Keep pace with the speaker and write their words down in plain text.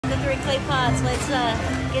the 3 clay pots. Let's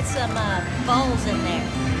get some balls in there.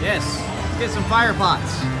 Yes, let's get some fire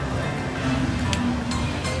pots.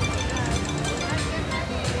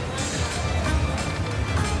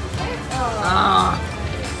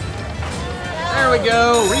 There we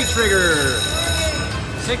go, re-trigger.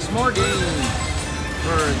 6 more games.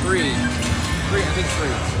 Or 3. 3, I think 3.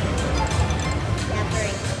 Yeah, 3.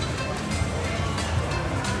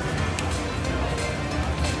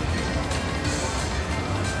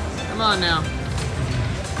 Come on now.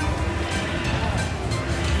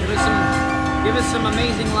 Give us some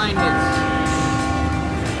amazing line hits.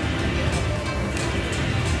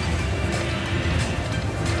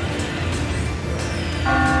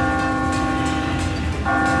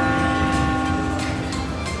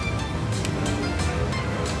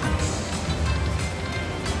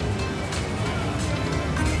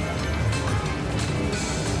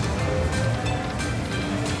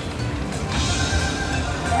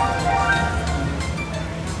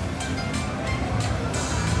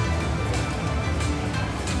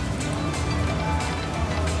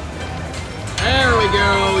 There we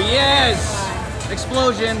go, yes!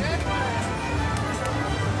 Explosion.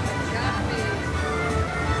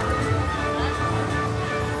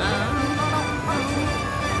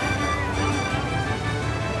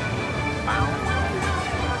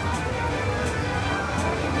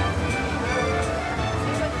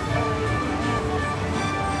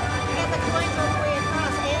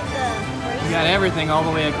 You got everything all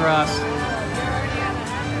the way across.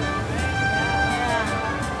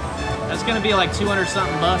 That's gonna be like 200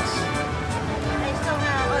 something bucks. They still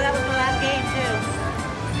have, oh, that was the last game too.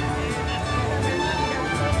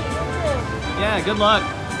 Yeah, good luck.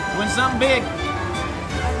 Win something big.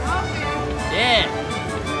 Yeah.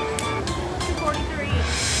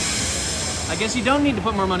 243. I guess you don't need to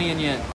put more money in yet.